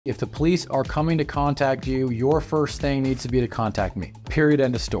If the police are coming to contact you, your first thing needs to be to contact me. Period,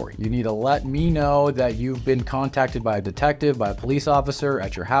 end of story. You need to let me know that you've been contacted by a detective, by a police officer,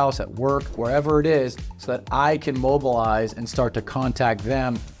 at your house, at work, wherever it is, so that I can mobilize and start to contact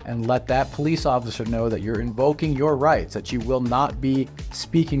them and let that police officer know that you're invoking your rights, that you will not be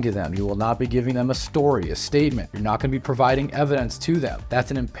speaking to them. You will not be giving them a story, a statement. You're not going to be providing evidence to them. That's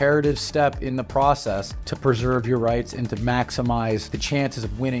an imperative step in the process to preserve your rights and to maximize the chances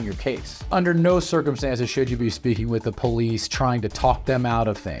of winning your case. Under no circumstances should you be speaking with the police, trying to talk them out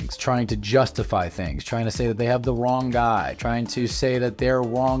of things, trying to justify things, trying to say that they have the wrong guy, trying to say that they're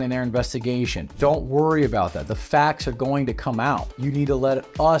wrong in their investigation. Don't worry about that. The facts are going to come out. You need to let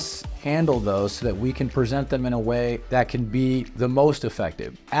us handle those so that we can present them in a way that can be the most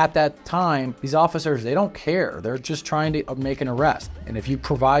effective. At that time, these officers, they don't care. They're just trying to make an arrest. And if you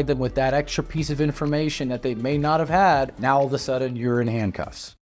provide them with that extra piece of information that they may not have had, now all of a sudden you're in handcuffs.